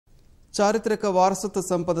చారిత్రక వారసత్వ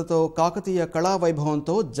సంపదతో కాకతీయ కళా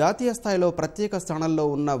వైభవంతో జాతీయ స్థాయిలో ప్రత్యేక స్థానంలో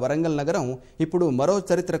ఉన్న వరంగల్ నగరం ఇప్పుడు మరో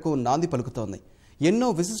చరిత్రకు నాంది పలుకుతోంది. ఎన్నో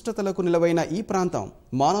విశిష్టతలకు నిలవైన ఈ ప్రాంతం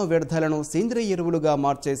మానవ వ్యర్థాలను సేంద్రియ ఎరువులుగా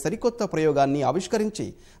మార్చే సరికొత్త ప్రయోగాన్ని ఆవిష్కరించి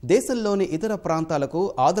దేశంలోని ఇతర ప్రాంతాలకు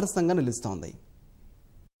ఆదర్శంగా నిలుస్తోంది.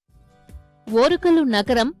 ఓరుకల్లు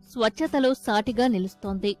నగరం స్వచ్ఛతలో సాటిగా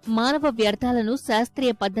నిలుస్తోంది. మానవ వ్యర్థాలను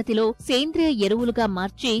శాస్త్రీయ పద్ధతిలో సేంద్రియ ఎరువులుగా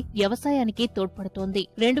మార్చి వ్యవసాయానికి తోడ్పడుతోంది.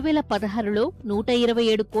 2016లో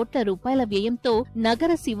 127 కోట్ల రూపాయల వ్యయంతో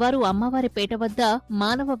నగర శివారు అమ్మవారిపేట వద్ద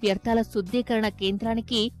మానవ వ్యర్థాల శుద్ధీకరణ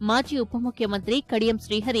కేంద్రానికి మాజీ ఉప ముఖ్యమంత్రి కడియం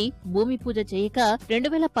శ్రీహరి భూమి పూజ చేయగా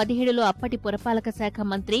 2017లో అప్పటి పురపాలక శాఖ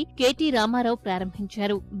మంత్రి కెటి రామారావు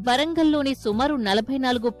ప్రారంభించారు. వరంగల్లోని సుమారు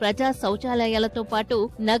 44 ప్రజా శౌచాలయాలతో పాటు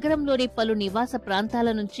నగరంలోని పలు నివాస ప్రాంతాల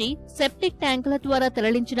నుంచి సెప్టిక్ ట్యాంకుల ద్వారా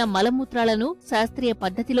తరలించిన మలమూత్రాలను శాస్త్రీయ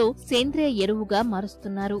పద్ధతిలో సేంద్రియ ఎరువుగా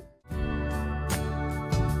మారుస్తున్నారు.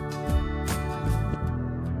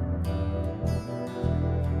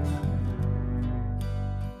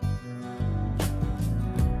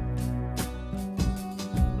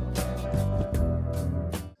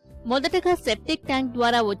 మొదటగా సెప్టిక్ ట్యాంక్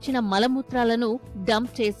ద్వారా వచ్చిన మలమూత్రాలను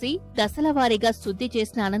డంప్ చేసి దశలవారీగా శుద్ధి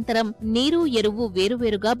చేసిన అనంతరం నీరు, ఎరువు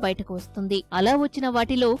వేరువేరుగా బయటకు వస్తుంది. అలా వచ్చిన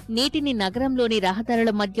వాటిలో నీటిని నగరంలోని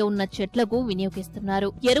రహదారుల మధ్య ఉన్న చెట్లకు వినియోగిస్తున్నారు.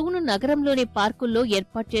 ఎరువును నగరంలోని పార్కుల్లో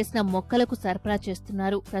ఏర్పాటు చేసిన మొక్కలకు సరఫరా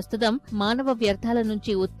చేస్తున్నారు. ప్రస్తుతం మానవ వ్యర్థాల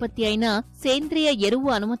నుంచి ఉత్పత్తి అయిన సేంద్రియ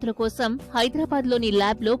ఎరువు అనుమతుల కోసం హైదరాబాద్లోని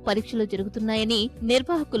ల్యాబ్లో పరీక్షలు జరుగుతున్నాయని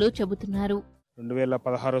నిర్వాహకులు చెబుతున్నారు.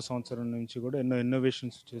 2016 సంవత్సరం నుంచి కూడా ఎన్నో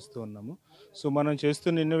ఇన్నోవేషన్స్ చేస్తూ ఉన్నాము. సో మనం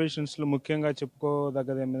చేస్తున్న ఇన్నోవేషన్స్లో ముఖ్యంగా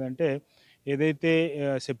చెప్పుకోదగ్గది ఏమిటంటే, ఏదైతే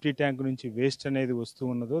సెప్టిక్ ట్యాంక్ నుంచి వేస్ట్ అనేది వస్తూ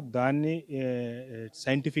ఉన్నదో దాన్ని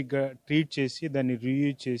సైంటిఫిక్గా ట్రీట్ చేసి దాన్ని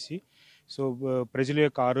రీయూజ్ చేసి సో ప్రజల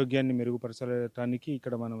యొక్క ఆరోగ్యాన్ని మెరుగుపరచడానికి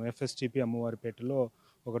ఇక్కడ మనం ఎఫ్ఎస్టిపి అమ్మవారిపేటలో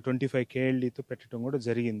ఒక 25 KLDతో పెట్టడం కూడా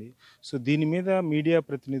జరిగింది. సో దీని మీద మీడియా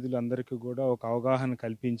ప్రతినిధులు అందరికీ కూడా ఒక అవగాహన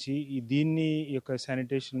కల్పించి దీన్ని యొక్క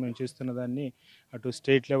శానిటేషన్ మేము చేస్తున్న దాన్ని అటు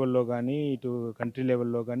స్టేట్ లెవెల్లో కానీ ఇటు కంట్రీ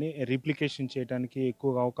లెవెల్లో కానీ రీప్లికేషన్ చేయడానికి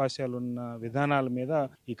ఎక్కువ అవకాశాలు ఉన్న విధానాల మీద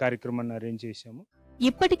ఈ కార్యక్రమాన్ని అరేంజ్ చేశాము.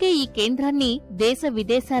 ఇప్పటికే ఈ కేంద్రాన్ని దేశ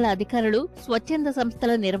విదేశాల అధికారులు, స్వచ్ఛంద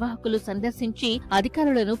సంస్థల నిర్వాహకులు సందర్శించి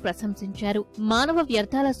అధికారులను ప్రశంసించారు. మానవ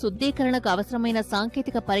వ్యర్థాల శుద్ధీకరణకు అవసరమైన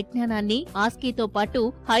సాంకేతిక పరిజ్ఞానాన్ని ఆస్కీతో పాటు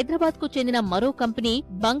హైదరాబాద్ కు చెందిన మరో కంపెనీ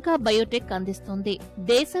బంకా బయోటెక్ అందిస్తోంది.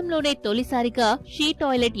 దేశంలోనే తొలిసారిగా షీ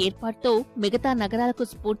టాయిలెట్ ఏర్పాటుతో మిగతా నగరాలకు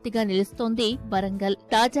స్ఫూర్తిగా నిలుస్తోంది వరంగల్.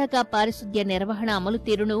 తాజాగా పారిశుద్ధ్య నిర్వహణ అమలు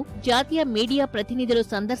తీరును జాతీయ మీడియా ప్రతినిధులు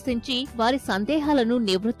సందర్శించి వారి సందేహాలను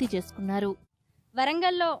నివృత్తి చేసుకున్నారు.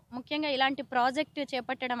 వరంగల్లో ముఖ్యంగా ఇలాంటి ప్రాజెక్టు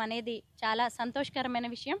చేపట్టడం అనేది చాలా సంతోషకరమైన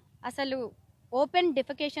విషయం. అసలు ఓపెన్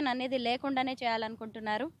డిఫికేషన్ అనేది లేకుండానే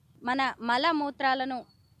చేయాలనుకుంటున్నారు. మన మలమూత్రాలను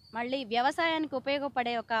మళ్ళీ వ్యవసాయానికి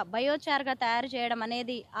ఉపయోగపడే ఒక బయోచార్గా తయారు చేయడం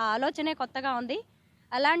అనేది ఆ ఆలోచనే కొత్తగా ఉంది.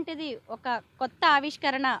 అలాంటిది ఒక కొత్త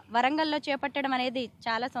ఆవిష్కరణ వరంగల్లో చేపట్టడం అనేది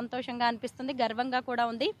చాలా సంతోషంగా అనిపిస్తుంది, గర్వంగా కూడా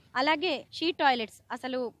ఉంది. అలాగే షీ టాయిలెట్స్,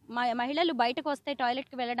 అసలు మహిళలు బయటకు వస్తే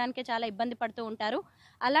టాయిలెట్కి వెళ్ళడానికి చాలా ఇబ్బంది పడుతూ ఉంటారు.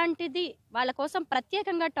 అలాంటిది వాళ్ళ కోసం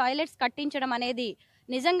ప్రత్యేకంగా టాయిలెట్స్ కట్టించడం అనేది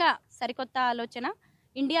నిజంగా సరికొత్త ఆలోచన.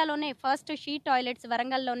 ఇండియాలోనే ఫస్ట్ షీ టాయిలెట్స్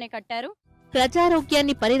వరంగల్లోనే కట్టారు.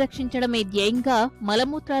 ప్రజారోగ్యాన్ని పరిరక్షించడమే ధ్యేయంగా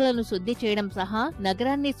మలమూత్రాలను శుద్ధి చేయడం సహా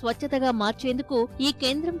నగరాన్ని స్వచ్ఛతగా మార్చేందుకు ఈ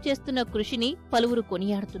కేంద్రం చేస్తున్న కృషిని పలువురు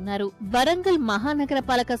కొనియాడుతున్నారు. వరంగల్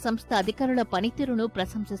మహానగరపాలక సంస్థ అధికారుల పనితీరును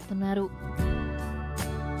ప్రశంసిస్తున్నారు.